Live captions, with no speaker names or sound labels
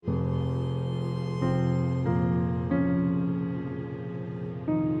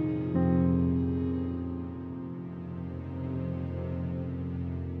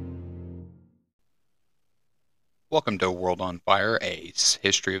Welcome to World on Fire, a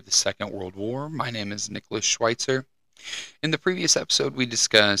history of the Second World War. My name is Nicholas Schweitzer. In the previous episode, we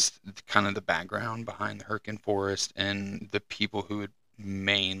discussed kind of the background behind the Hurtgen Forest and the people who would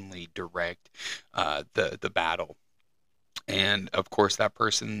mainly direct the battle. And of course, that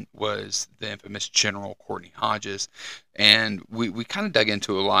person was the infamous General Courtney Hodges. And we kind of dug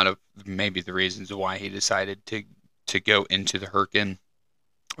into a lot of maybe the reasons why he decided to go into the Hurtgen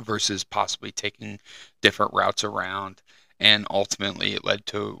versus possibly taking different routes around. And ultimately, it led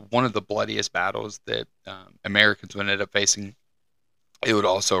to one of the bloodiest battles that Americans would end up facing. It would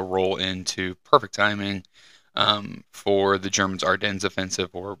also roll into perfect timing for the Germans' Ardennes offensive,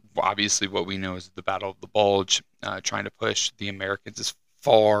 or obviously what we know as the Battle of the Bulge, trying to push the Americans as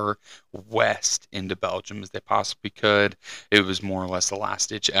far west into Belgium as they possibly could. It was more or less a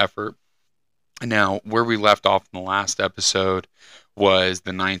last-ditch effort. Now, where we left off in the last episode was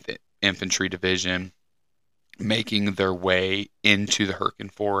the 9th Infantry Division making their way into the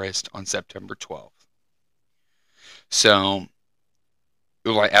Hurtgen Forest on September 12th. So,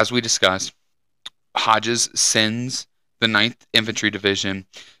 as we discussed, Hodges sends the 9th Infantry Division.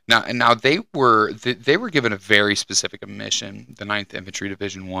 Now they were given a very specific mission. The 9th Infantry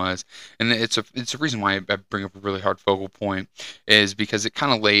Division was, and it's a reason why I bring up a really hard focal point, is because it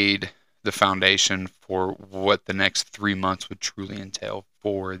kind of laid the foundation for what the next 3 months would truly entail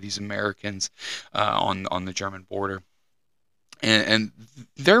for these Americans on the German border. And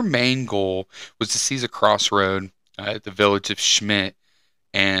their main goal was to seize a crossroad at the village of Schmidt.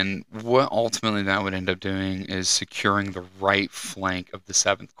 And what ultimately that would end up doing is securing the right flank of the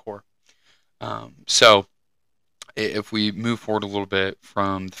 7th Corps. So if we move forward a little bit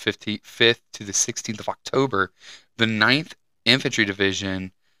from the 5th to the 16th of October, the 9th Infantry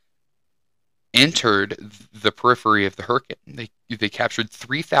Division entered the periphery of the Hurtgen. They captured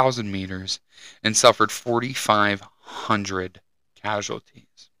 3,000 meters and suffered 4,500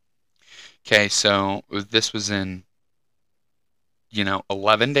 casualties. Okay, so this was in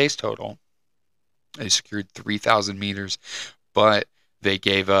 11 days total. They secured 3,000 meters, but they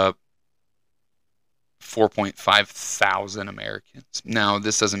gave up 4.5 thousand Americans. Now,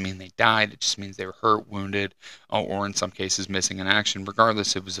 this doesn't mean they died. It just means they were hurt, wounded, or in some cases missing in action.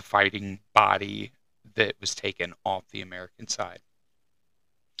 Regardless, it was a fighting body that was taken off the American side.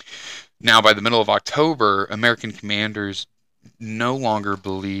 Now, by the middle of October, American commanders no longer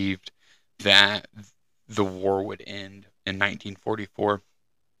believed that the war would end in 1944.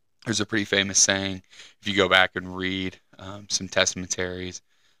 There's a pretty famous saying, if you go back and read some testamentaries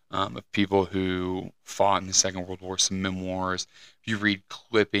of people who fought in the Second World War, some memoirs, if you read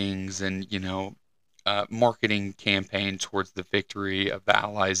clippings and, marketing campaign towards the victory of the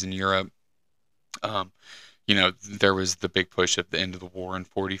Allies in Europe, there was the big push at the end of the war in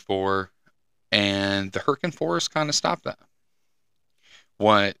 44, and the Hurtgen Forest kind of stopped that.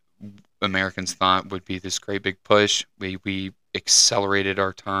 What Americans thought would be this great big push. We accelerated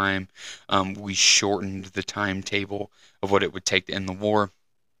our time. We shortened the timetable of what it would take to end the war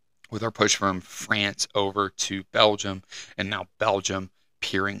with our push from France over to Belgium, and now Belgium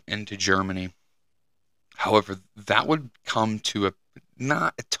peering into Germany. However, that would come to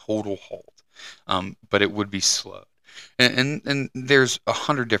not a total halt, but it would be slowed. And there's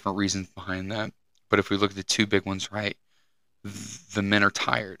 100 different reasons behind that. But if we look at the two big ones, right, the men are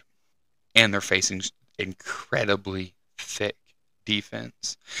tired, and they're facing incredibly thick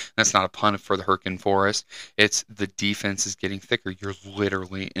defense. That's not a pun for the Hurtgen Forest. It's the defense is getting thicker. You're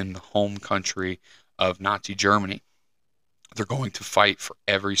literally in the home country of Nazi Germany. They're going to fight for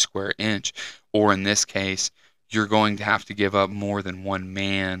every square inch, or in this case, you're going to have to give up more than one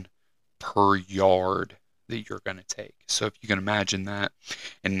man per yard that you're going to take. So if you can imagine that,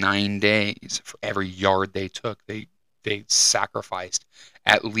 in 9 days, for every yard they took, they sacrificed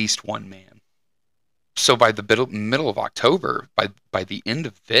at least one man. So by the middle of October, by the end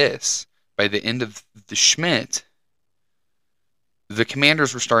of by the end of the Schmidt, the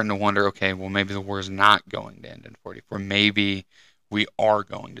commanders were starting to wonder, okay, well, maybe the war is not going to end in 44. Maybe we are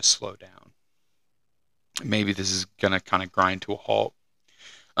going to slow down. Maybe this is going to kind of grind to a halt.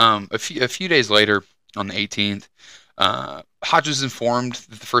 A few days later, on the 18th, Hodges informed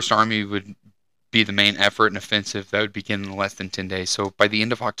that the First Army would be the main effort and offensive that would begin in less than 10 days. So by the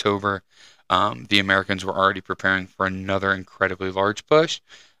end of October, the Americans were already preparing for another incredibly large push.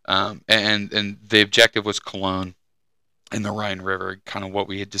 And the objective was Cologne and the Rhine River, kind of what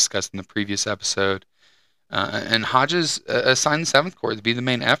we had discussed in the previous episode. And Hodges assigned the 7th Corps to be the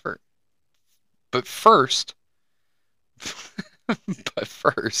main effort. But first,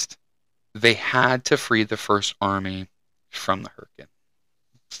 they had to free the First Army from the Hurtgen.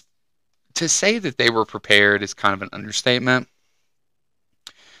 to say that they were prepared is kind of an understatement.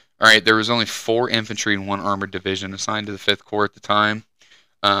 All right, there was only 4 infantry and 1 armored division assigned to the 5th Corps at the time,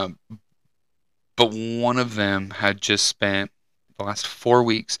 um, but one of them had just spent the last 4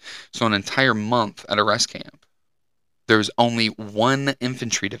 weeks, so an entire month at a rest camp. There was only 1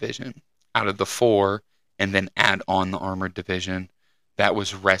 infantry division out of the 4, and then add on the armored division, that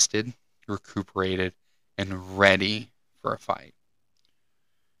was rested, recuperated, and ready for a fight.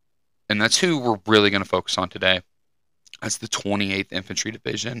 And that's who we're really going to focus on today. That's the 28th Infantry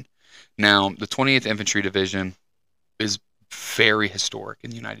Division. Now, the 28th Infantry Division is very historic in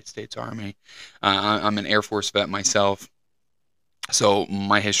the United States Army. I'm an Air Force vet myself, so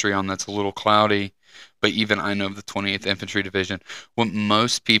my history on that's a little cloudy, but even I know the 28th Infantry Division. What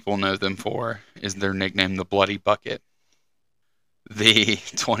most people know them for is their nickname, the Bloody Bucket. The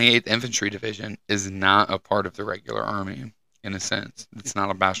 28th Infantry Division is not a part of the regular Army, in a sense. It's not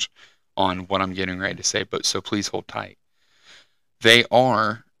a bash on what I'm getting ready to say, but so please hold tight. They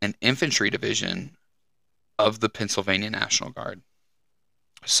are an infantry division of the Pennsylvania National Guard.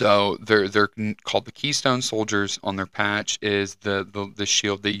 So they're called the Keystone Soldiers. On their patch is the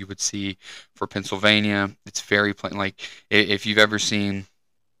shield that you would see for Pennsylvania. It's very plain. Like if you've ever seen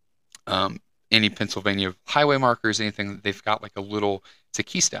any Pennsylvania highway markers, anything, they've got like it's a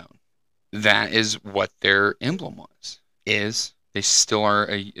keystone. That is what their emblem was. They still are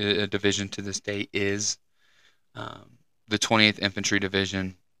a division to this day. The 28th Infantry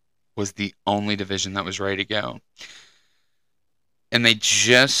Division was the only division that was ready to go. And they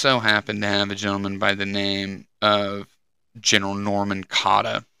just so happened to have a gentleman by the name of General Norman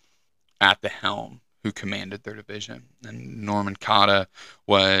Cota at the helm who commanded their division. And Norman Cota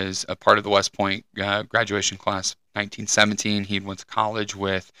was a part of the West Point graduation class 1917. He went to college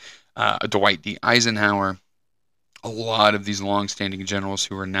with Dwight D. Eisenhower. A lot of these long-standing generals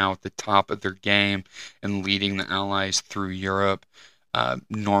who are now at the top of their game and leading the Allies through Europe,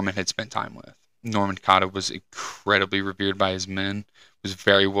 Norman had spent time with. Norman Cota was incredibly revered by his men, was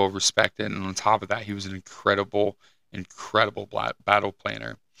very well respected, and on top of that, he was an incredible battle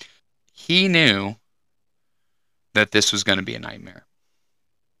planner. He knew that this was going to be a nightmare.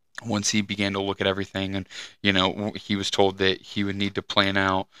 Once he began to look at everything, and he was told that he would need to plan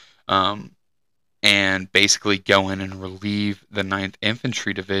out and basically go in and relieve the 9th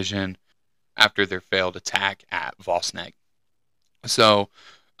Infantry Division after their failed attack at Vosneck. So,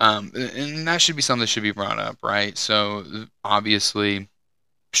 and that should be something that should be brought up, right? So, obviously,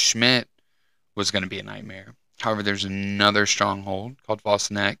 Schmidt was going to be a nightmare. However, there's another stronghold called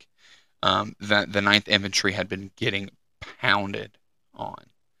Vosneck that the 9th Infantry had been getting pounded on.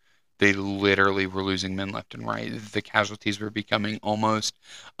 They literally were losing men left and right. The casualties were becoming almost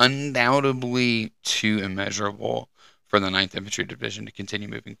undoubtedly too immeasurable for the 9th Infantry Division to continue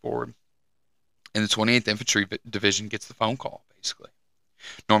moving forward. And the 28th Infantry Division gets the phone call, basically.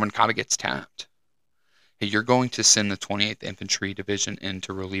 Norman Cota gets tapped. Hey, you're going to send the 28th Infantry Division in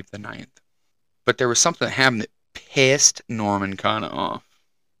to relieve the 9th. But there was something that happened that pissed Norman Cota off.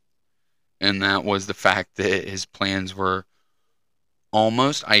 And that was the fact that his plans were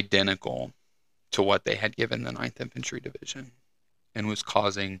almost identical to what they had given the 9th Infantry Division and was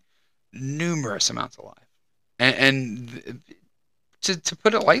causing numerous amounts of life. And to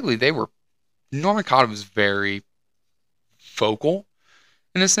put it lightly, Norman Cota was very vocal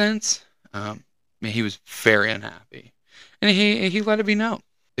in a sense. He was very unhappy. And he let it be known.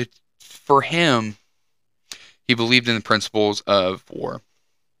 For him, he believed in the principles of war.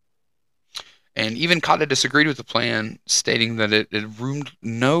 And even Cota disagreed with the plan, stating that it had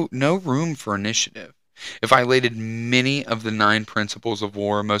no room for initiative. It violated many of the 9 principles of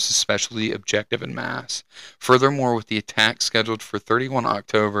war, most especially objective and mass. Furthermore, with the attack scheduled for 31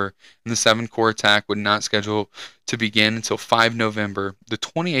 October and the 7th Corps attack would not schedule to begin until 5 November, the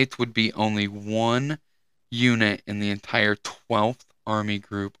 28th would be only one unit in the entire 12th Army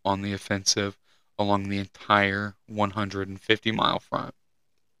Group on the offensive along the entire 150-mile front.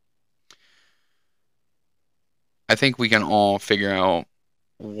 I think we can all figure out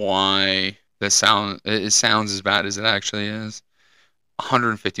why it sounds as bad as it actually is.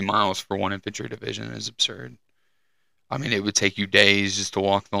 150 miles for one infantry division is absurd. I mean, it would take you days just to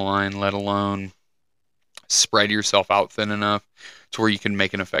walk the line, let alone spread yourself out thin enough to where you can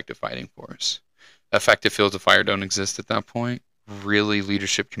make an effective fighting force. Effective fields of fire don't exist at that point. Really,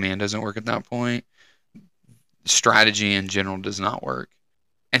 leadership command doesn't work at that point. Strategy in general does not work.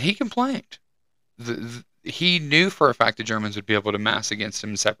 And he complained. He knew for a fact the Germans would be able to mass against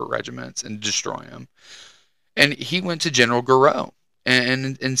him in separate regiments and destroy him. And he went to General Gouraud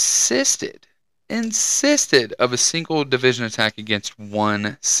and insisted insisted of a single division attack against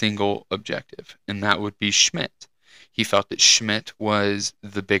one single objective, and that would be Schmidt. He felt that Schmidt was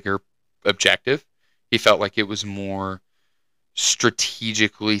the bigger objective. He felt like it was more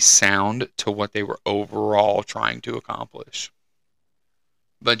strategically sound to what they were overall trying to accomplish.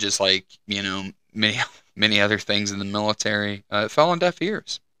 But just like, many other things in the military, it fell on deaf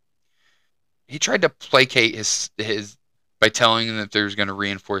ears. He tried to placate his by telling them that there was going to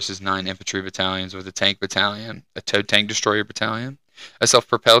reinforce his 9 infantry battalions with a tank battalion, a towed tank destroyer battalion, a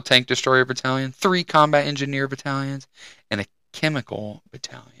self-propelled tank destroyer battalion, 3 combat engineer battalions, and a chemical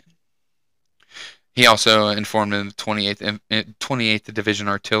battalion. He also informed them the 28th Division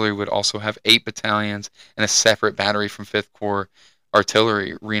Artillery would also have 8 battalions and a separate battery from 5th Corps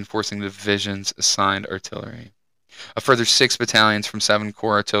Artillery, reinforcing the division's assigned artillery. A further 6 battalions from 7th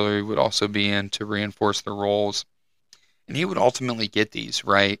Corps Artillery would also be in to reinforce the roles. And he would ultimately get these,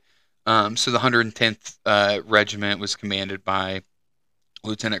 right? So the 110th Regiment was commanded by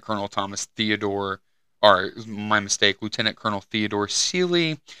Lieutenant Colonel Thomas Theodore, or my mistake, Lieutenant Colonel Theodore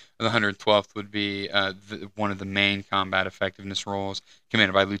Seeley. The 112th would be one of the main combat effectiveness roles,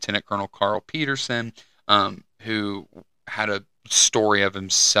 commanded by Lieutenant Colonel Carl Peterson, who had a story of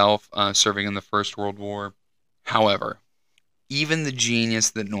himself serving in the First World War. However, even the genius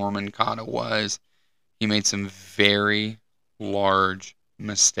that Norman Cota was, he made some very large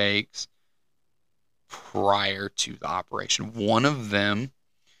mistakes prior to the operation. One of them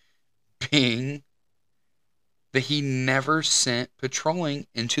being that he never sent patrolling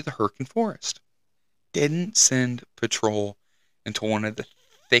into the Hurtgen Forest. Didn't send patrol into one of the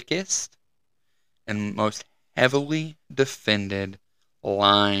thickest and most heavily defended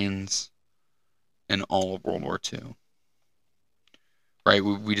lines in all of World War II. Right,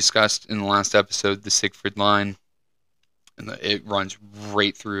 we discussed in the last episode the Siegfried Line, and it runs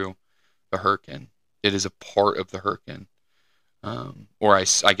right through the Hurtgen. It is a part of the Hurtgen, or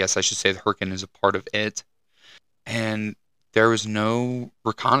I guess I should say the Hurtgen is a part of it. And there was no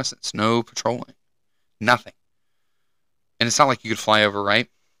reconnaissance, no patrolling, nothing. And it's not like you could fly over, right?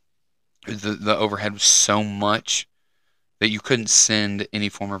 The overhead was so much that you couldn't send any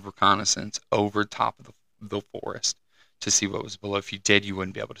form of reconnaissance over top of the forest to see what was below. If you did, you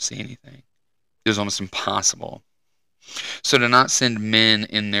wouldn't be able to see anything. It was almost impossible. So to not send men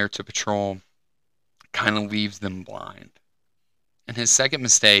in there to patrol kind of leaves them blind. And his second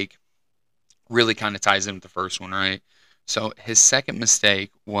mistake really kind of ties in with the first one, right? So his second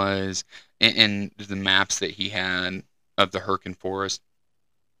mistake was in the maps that he had of the Hurtgen Forest.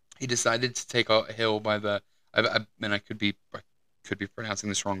 He decided to take a hill by the, and I could be pronouncing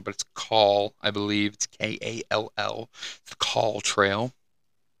this wrong, but it's Call, I believe. It's Kall. It's the Call Trail.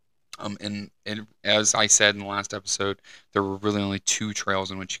 And as I said in the last episode, there were really only 2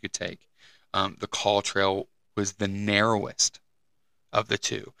 trails in which you could take. The Call Trail was the narrowest of the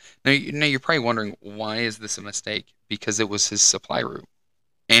 2. Now you're probably wondering, why is this a mistake? Because it was his supply route.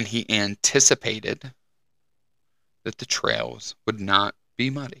 And he anticipated that the trails would not be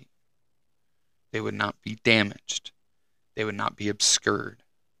muddy. They would not be damaged. They would not be obscured.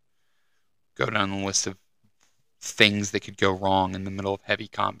 Go down the list of things that could go wrong in the middle of heavy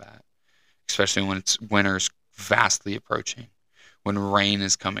combat, especially when it's winter's vastly approaching, when rain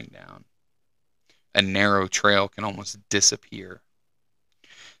is coming down. A narrow trail can almost disappear.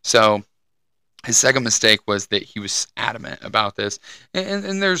 So his second mistake was that he was adamant about this,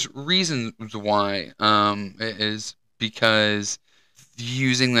 and there's reasons why. It is because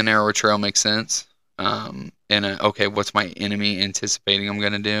using the narrow trail makes sense. Okay, what's my enemy anticipating I'm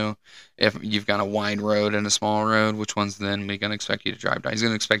going to do? If you've got a wide road and a small road, which one's then going to expect you to drive down? He's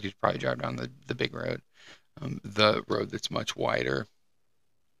going to expect you to probably drive down the big road, the road that's much wider,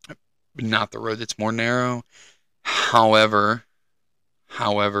 not the road that's more narrow. However,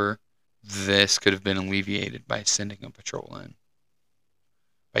 this could have been alleviated by sending a patrol in,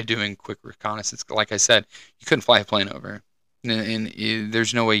 by doing quick reconnaissance. Like I said, you couldn't fly a plane over. And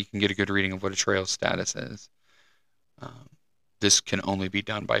there's no way you can get a good reading of what a trail status is. This can only be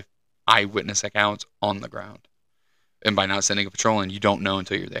done by eyewitness accounts on the ground. And by not sending a patrol in, you don't know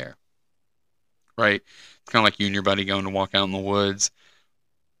until you're there. Right? It's kind of like you and your buddy going to walk out in the woods,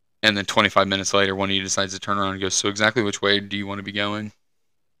 and then 25 minutes later, one of you decides to turn around and go, so exactly which way do you want to be going?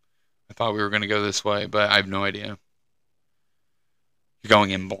 I thought we were going to go this way, but I have no idea. You're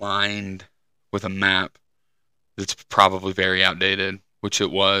going in blind with a map that's probably very outdated, which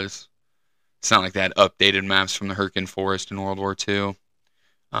it was. It's not like they had updated maps from the Hurtgen Forest in World War II.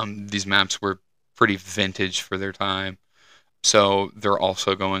 These maps were pretty vintage for their time. So they're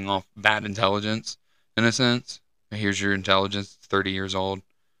also going off bad intelligence, in a sense. Here's your intelligence, 30 years old.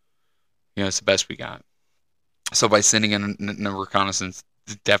 It's the best we got. So by sending in a reconnaissance,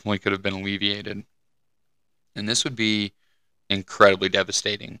 it definitely could have been alleviated. And this would be incredibly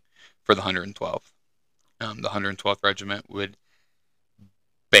devastating for the 112th. The 112th Regiment would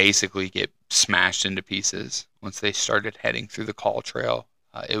basically get smashed into pieces once they started heading through the call trail.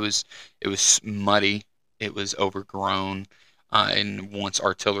 It was muddy, it was overgrown, and once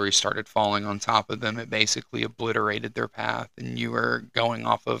artillery started falling on top of them, it basically obliterated their path, and you were going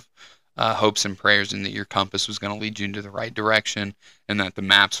off of hopes and prayers, and that your compass was going to lead you into the right direction, and that the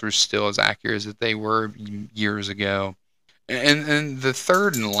maps were still as accurate as they were years ago. And the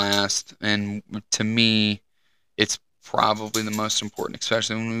third and last, and to me, it's probably the most important,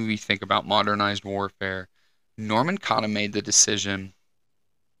 especially when we think about modernized warfare. Norman Cota made the decision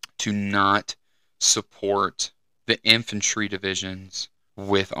to not support the infantry divisions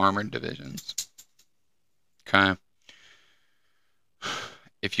with armored divisions. Okay.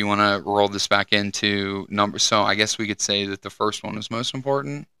 If you want to roll this back into numbers, so I guess we could say that the first one was most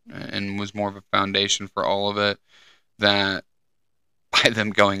important and was more of a foundation for all of it. That by them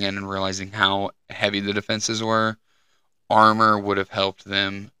going in and realizing how heavy the defenses were, armor would have helped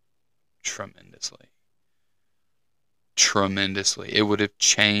them tremendously. Tremendously. It would have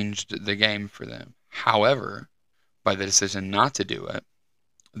changed the game for them. However, by the decision not to do it,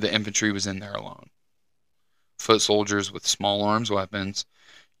 the infantry was in there alone. Foot soldiers with small arms weapons.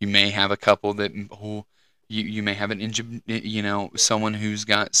 You may have a couple that you may have an engine, someone who's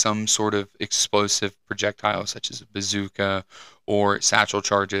got some sort of explosive projectile, such as a bazooka or satchel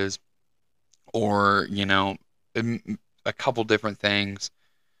charges, or a couple different things.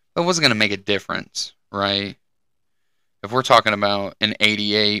 It wasn't going to make a difference, right? If we're talking about an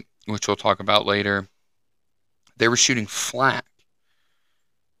 88, which we'll talk about later, they were shooting flak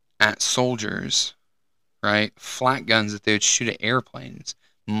at soldiers, right? Flak guns that they would shoot at airplanes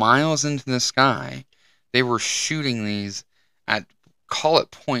miles into the sky. They were shooting these at, call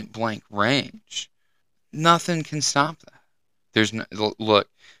it point blank range. Nothing can stop that. There's no, look,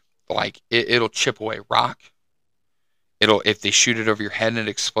 like it'll chip away rock. If they shoot it over your head and it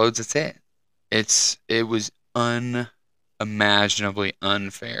explodes, that's it. It was unimaginably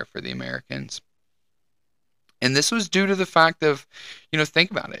unfair for the Americans. And this was due to the fact of,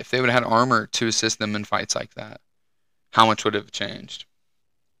 think about it. If they would have had armor to assist them in fights like that, how much would it have changed?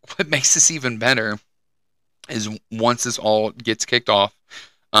 What makes this even better is once this all gets kicked off,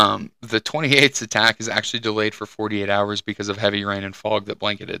 the 28th attack is actually delayed for 48 hours because of heavy rain and fog that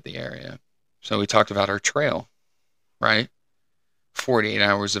blanketed the area. So we talked about our trail, right? 48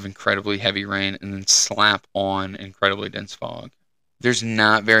 hours of incredibly heavy rain and then slap on incredibly dense fog. There's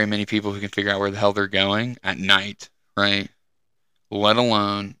not very many people who can figure out where the hell they're going at night, right? Let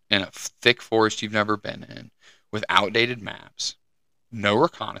alone in a thick forest you've never been in, with outdated maps, no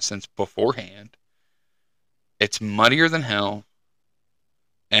reconnaissance beforehand. It's muddier than hell,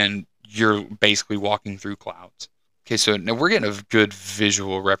 and you're basically walking through clouds. Okay, so now we're getting a good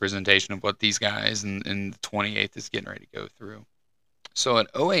visual representation of what these guys in the 28th is getting ready to go through. So at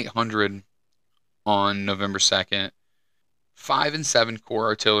 0800 on November 2nd, 5 and 7 Corps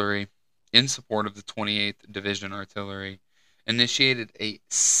Artillery, in support of the 28th Division Artillery, initiated a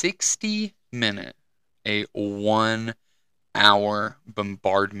 60-minute, a 1-hour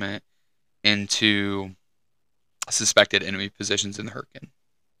bombardment into suspected enemy positions in the Hurtgen.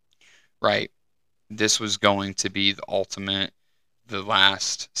 Right? This was going to be the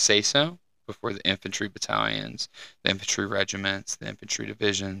last say-so before the infantry battalions, the infantry regiments, the infantry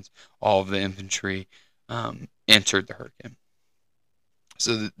divisions, all of the infantry entered the Hurtgen.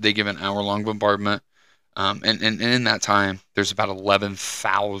 So they give an hour-long bombardment, and in that time, there's about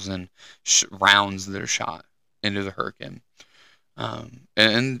 11,000 rounds that are shot into the Hurtgen.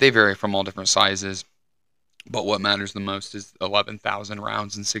 And they vary from all different sizes, but what matters the most is 11,000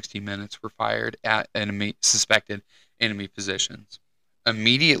 rounds in 60 minutes were fired at suspected enemy positions.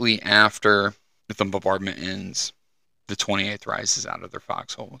 Immediately after the bombardment ends, the 28th rises out of their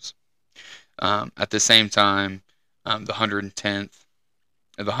foxholes. At the same time, the 110th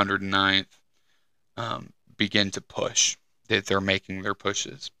and the 109th begin to push. They're making their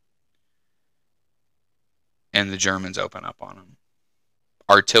pushes. And the Germans open up on them.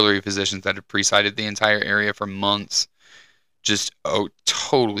 Artillery positions that had pre-sighted the entire area for months just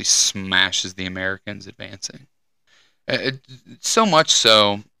totally smashes the Americans advancing. So much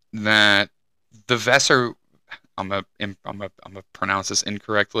so that the Weser, I'm gonna pronounce this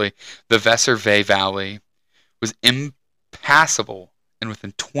incorrectly, the Weser Valley was impassable, and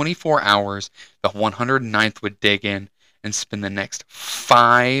within 24 hours, the 109th would dig in and spend the next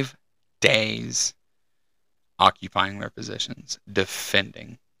 5 days occupying their positions,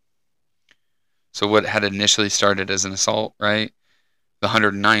 defending. So what had initially started as an assault, right? The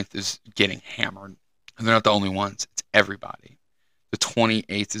 109th is getting hammered. And they're not the only ones. It's everybody. The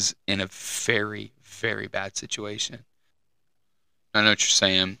 28th is in a very, very bad situation. I know what you're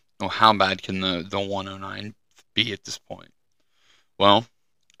saying. Well, how bad can the 109 be at this point? Well,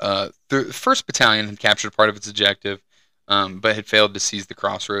 the 1st Battalion had captured part of its objective, but had failed to seize the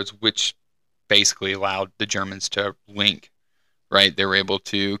crossroads, which basically allowed the Germans to link, right? They were able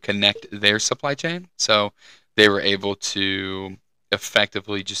to connect their supply chain. So they were able to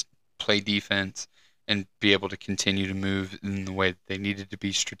effectively just play defense and be able to continue to move in the way that they needed to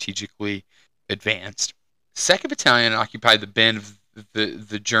be strategically advanced. 2nd Battalion occupied the bend of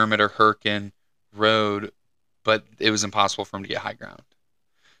the German or Hurtgen road, but it was impossible for them to get high ground.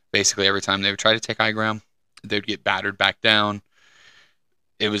 Basically, every time they would try to take high ground, they would get battered back down.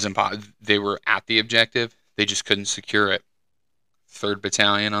 It was impossible. They were at the objective. They just couldn't secure it. 3rd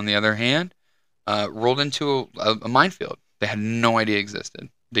Battalion, on the other hand, rolled into a minefield they had no idea existed.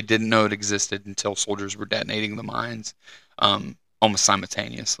 They didn't know it existed until soldiers were detonating the mines almost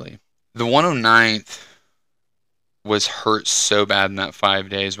simultaneously. The 109th was hurt so bad in that 5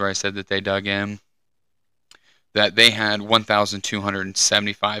 days where I said that they dug in that they had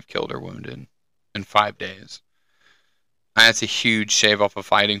 1,275 killed or wounded in 5 days. That's a huge shave off a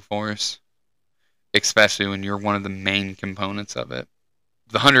fighting force, especially when you're one of the main components of it.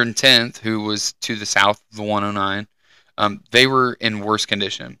 The 110th, who was to the south of the 109, they were in worse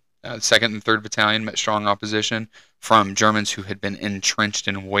condition. 2nd and 3rd Battalion met strong opposition from Germans who had been entrenched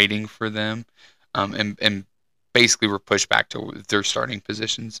and waiting for them, and basically were pushed back to their starting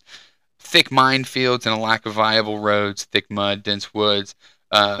positions. Thick minefields and a lack of viable roads, thick mud, dense woods,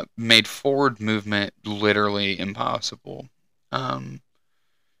 made forward movement literally impossible.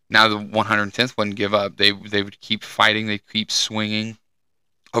 Now the 110th wouldn't give up. They would keep fighting. They'd keep swinging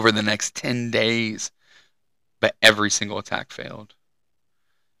over the next 10 days, but every single attack failed.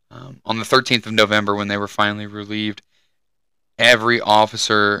 On the 13th of November, when they were finally relieved, every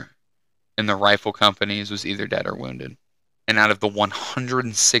officer in the rifle companies was either dead or wounded. And out of the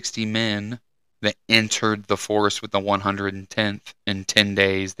 160 men that entered the forest with the 110th in 10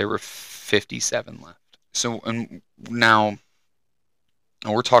 days, there were 57 left. So and now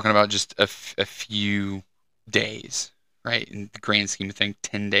we're talking about just a few days, right? In the grand scheme of things,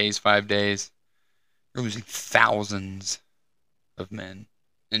 10 days, 5 days, you're losing thousands of men.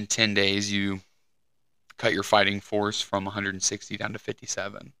 In 10 days, you cut your fighting force from 160 down to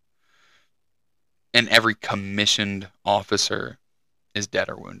 57. And every commissioned officer is dead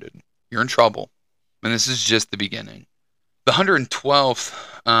or wounded. You're in trouble. And this is just the beginning. The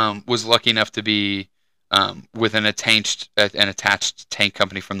 112th was lucky enough to be with an attached tank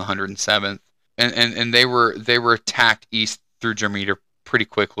company from the 107th. And they were attacked east through Germany pretty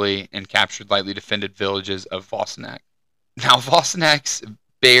quickly and captured lightly defended villages of Vossenac. Now, Vossenac's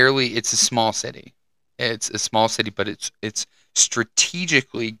it's a small city. It's a small city, but it's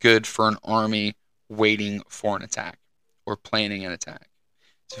strategically good for an army waiting for an attack or planning an attack.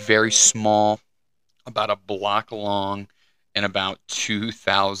 It's very small, about a block long, and about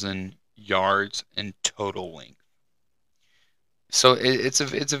 2,000 yards in total length. So it's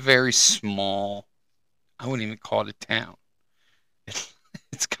a very small. I wouldn't even call it a town.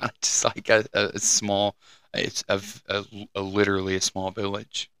 It's kind of just like a small. It's literally a small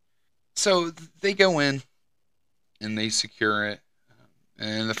village. So they go in and they secure it.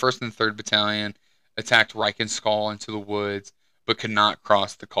 And the 1st and 3rd Battalion attacked Reichenskall into the woods, but could not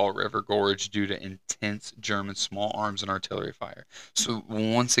cross the Kahl River Gorge due to intense German small arms and artillery fire. So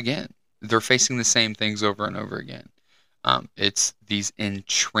once again, they're facing the same things over and over again. It's these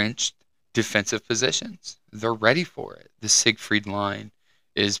entrenched defensive positions. They're ready for it. The Siegfried Line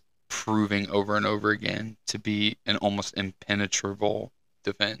is proving over and over again to be an almost impenetrable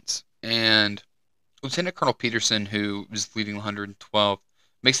defense. And Lieutenant Colonel Peterson, who was leading 112th,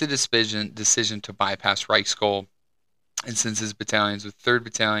 makes the decision to bypass Reichskull and sends his battalions with 3rd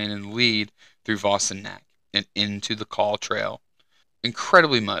Battalion in the lead through Vossenac and into the Kahl Trail.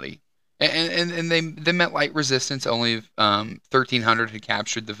 Incredibly muddy. And they met light resistance. Only 1,300 had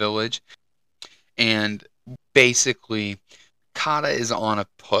captured the village. And basically, Cota is on a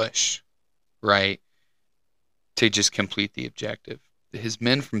push, right, to just complete the objective. His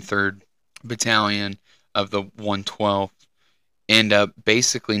men from 3rd Battalion of the 112th end up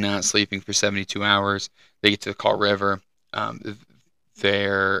basically not sleeping for 72 hours. They get to the Kahl River.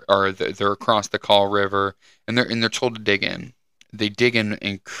 They're across the Kahl River, and they're told to dig in. They dig in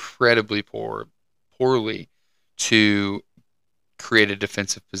incredibly poorly to create a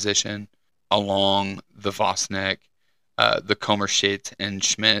defensive position along the Vossenac, the Kommerschmidt and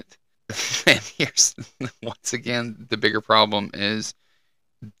Schmidt. And here's, once again, the bigger problem is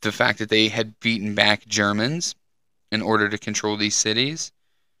the fact that they had beaten back Germans in order to control these cities,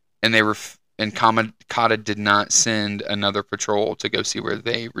 and Cota did not send another patrol to go see where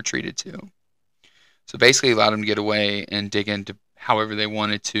they retreated to. So basically allowed them to get away and dig into however they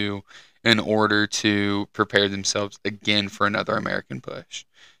wanted to in order to prepare themselves again for another American push.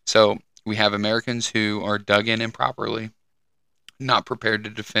 So we have Americans who are dug in improperly, not prepared to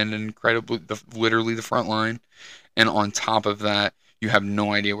defend literally the front line, and on top of that, you have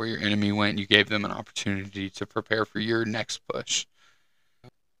no idea where your enemy went. You gave them an opportunity to prepare for your next push.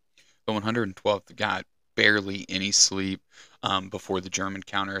 The 112th got barely any sleep before the German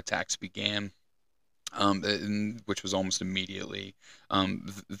counterattacks began, which was almost immediately.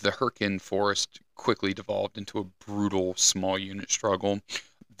 The Hurtgen Forest quickly devolved into a brutal small unit struggle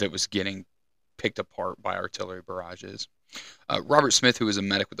that was getting picked apart by artillery barrages. Robert Smith, who was a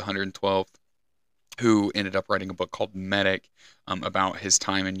medic with the 112th, who ended up writing a book called Medic about his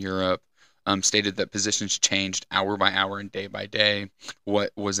time in Europe, stated that positions changed hour by hour and day by day.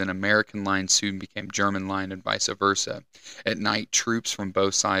 What was an American line soon became German line and vice versa. At night, troops from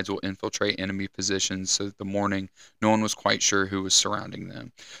both sides will infiltrate enemy positions, so that the morning, no one was quite sure who was surrounding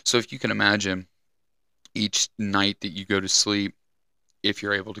them. So if you can imagine, each night that you go to sleep, if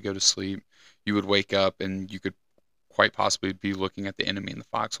you're able to go to sleep, you would wake up and you could quite possibly be looking at the enemy in the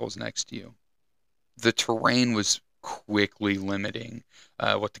foxholes next to you. The terrain was quickly limiting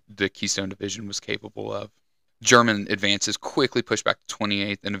what the Keystone Division was capable of. German advances quickly pushed back the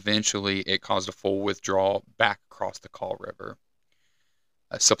 28th, and eventually it caused a full withdrawal back across the Kaw River.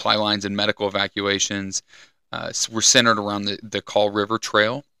 Supply lines and medical evacuations were centered around the Kaw River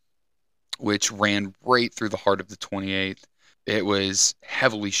Trail, which ran right through the heart of the 28th. It was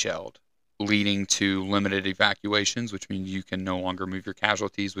heavily shelled, leading to limited evacuations, which means you can no longer move your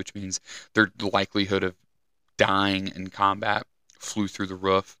casualties, which means their likelihood of dying in combat flew through the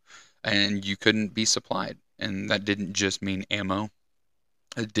roof, and you couldn't be supplied. And that didn't just mean ammo.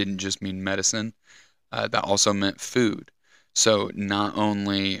 It didn't just mean medicine. That also meant food. So not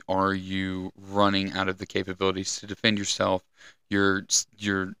only are you running out of the capabilities to defend yourself, you're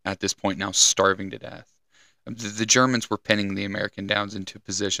at this point now starving to death. The Germans were pinning the American downs into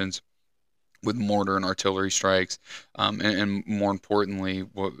positions with mortar and artillery strikes, and more importantly,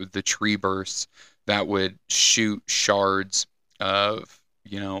 the tree bursts that would shoot shards of,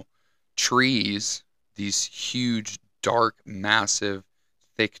 trees, these huge, dark, massive,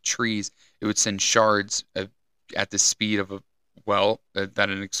 thick trees. It would send shards at the speed of that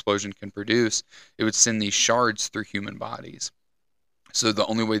an explosion can produce. It would send these shards through human bodies. So the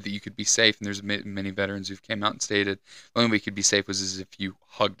only way that you could be safe, and there's many veterans who've came out and stated, the only way you could be safe was as if you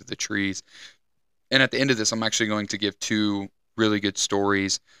hugged the trees. And at the end of this, I'm actually going to give two really good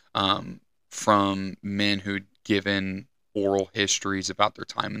stories from men who'd given oral histories about their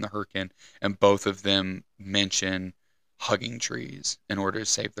time in the Hurricane, and both of them mention hugging trees in order to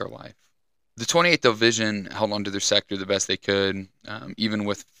save their life. The 28th Division held onto their sector the best they could, even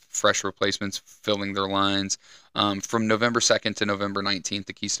with fresh replacements filling their lines. From November 2nd to November 19th,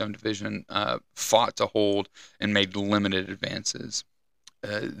 the Keystone Division fought to hold and made limited advances.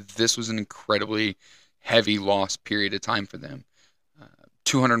 This was an incredibly heavy loss period of time for them.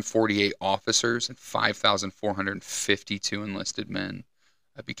 248 officers and 5,452 enlisted men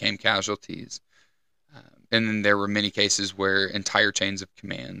became casualties. And then there were many cases where entire chains of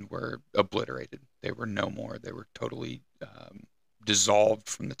command were obliterated. They were no more. They were totally dissolved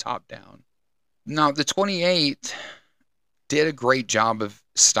from the top down. Now, the 28th did a great job of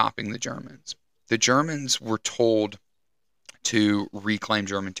stopping the Germans. The Germans were told to reclaim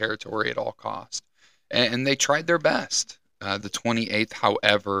German territory at all costs, and they tried their best. The 28th,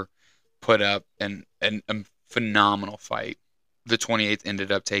 however, put up a phenomenal fight. The 28th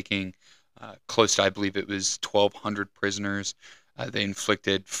ended up taking close to, I believe it was 1,200 prisoners. They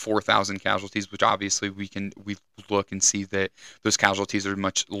inflicted 4,000 casualties, which obviously we look and see that those casualties are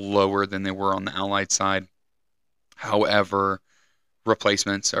much lower than they were on the Allied side. However,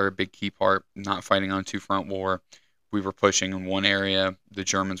 replacements are a big key part. Not fighting on a two-front war. We were pushing in one area. The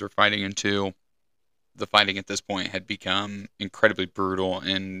Germans were fighting in two. The fighting at this point had become incredibly brutal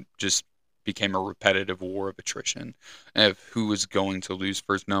and just became a repetitive war of attrition of who was going to lose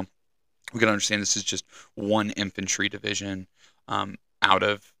first. No, we can understand this is just one infantry division out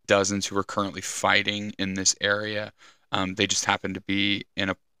of dozens who are currently fighting in this area. They just happened to be in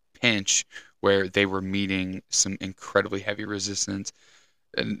a pinch where they were meeting some incredibly heavy resistance.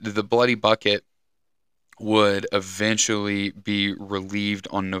 And the Bloody Bucket would eventually be relieved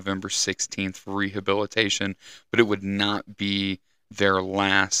on November 16th for rehabilitation, but it would not be their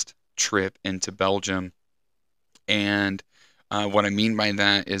last trip into Belgium. And what I mean by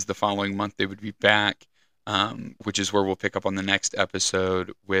that is the following month they would be back, which is where we'll pick up on the next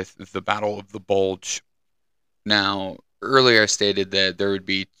episode with the Battle of the Bulge. Now, earlier I stated that there would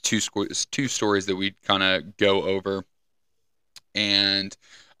be two stories that we'd kind of go over. And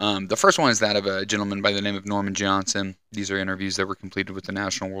the first one is that of a gentleman by the name of Norman Johnson. These are interviews that were completed with the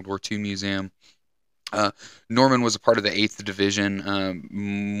National World War II Museum. Norman was a part of the 8th Division,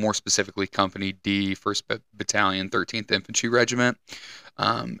 more specifically Company D, 1st Battalion, 13th Infantry Regiment.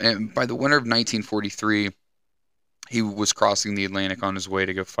 And by the winter of 1943, he was crossing the Atlantic on his way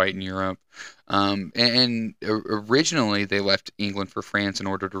to go fight in Europe. And originally, they left England for France in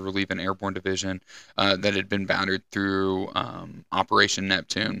order to relieve an airborne division that had been battered through Operation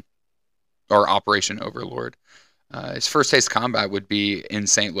Neptune, or Operation Overlord. His first taste of combat would be in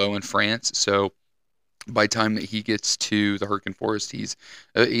St. Lo in France, so by the time that he gets to the Hurtgen Forest, he's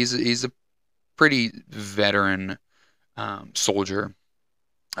a pretty veteran soldier.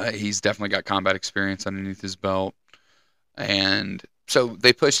 He's definitely got combat experience underneath his belt. And so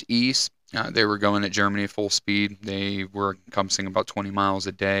they pushed east. They were going at Germany at full speed. They were encompassing about 20 miles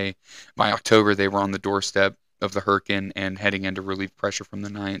a day. By October, they were on the doorstep of the Hurtgen and heading in to relieve pressure from the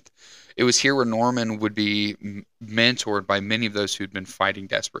 9th. It was here where Norman would be mentored by many of those who'd been fighting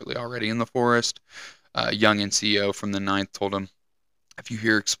desperately already in the forest. Young NCO from the 9th told him, if you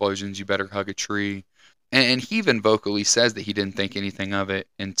hear explosions, you better hug a tree. And he even vocally says that he didn't think anything of it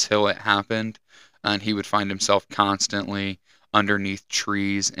until it happened. And he would find himself constantly underneath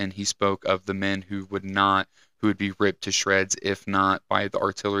trees. And he spoke of the men who would be ripped to shreds, if not by the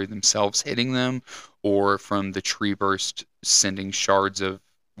artillery themselves hitting them, or from the tree burst sending shards of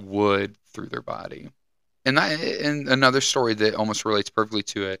wood through their body. And another story that almost relates perfectly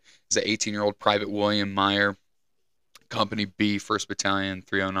to it is the 18-year-old Private William Meyer, Company B, 1st Battalion,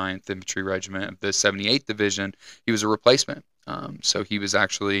 309th Infantry Regiment of the 78th Division. He was a replacement. So he was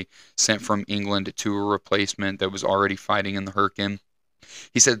actually sent from England to a replacement that was already fighting in the Hurtgen.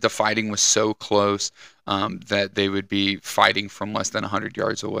 He said the fighting was so close that they would be fighting from less than 100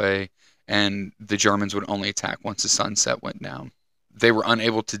 yards away, and the Germans would only attack once the sunset went down. They were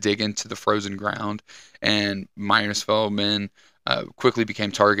unable to dig into the frozen ground, and Meyer's fellow men quickly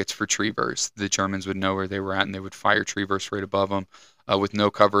became targets for tree bursts. The Germans would know where they were at, and they would fire tree bursts right above them with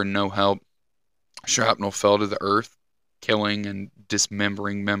no cover and no help. Shrapnel fell to the earth, killing and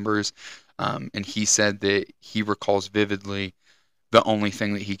dismembering members. And he said that he recalls vividly the only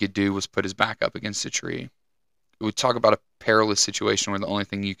thing that he could do was put his back up against a tree. We talk about a perilous situation where the only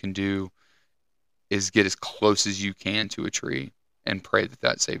thing you can do is get as close as you can to a tree and pray that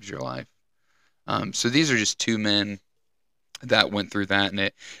that saves your life. So these are just two men that went through that,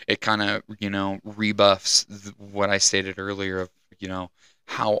 and it kind of, rebuffs what I stated earlier of,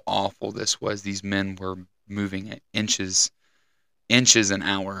 how awful this was. These men were moving at inches an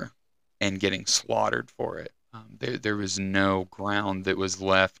hour and getting slaughtered for it. There was no ground that was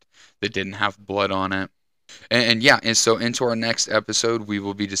left that didn't have blood on it. And so into our next episode, we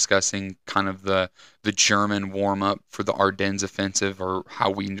will be discussing kind of the German warm-up for the Ardennes offensive, or how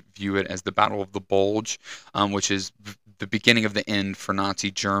we view it as the Battle of the Bulge, which is the beginning of the end for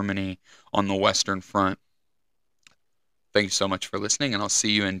Nazi Germany on the Western Front. Thank you so much for listening, and I'll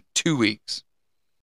see you in 2 weeks.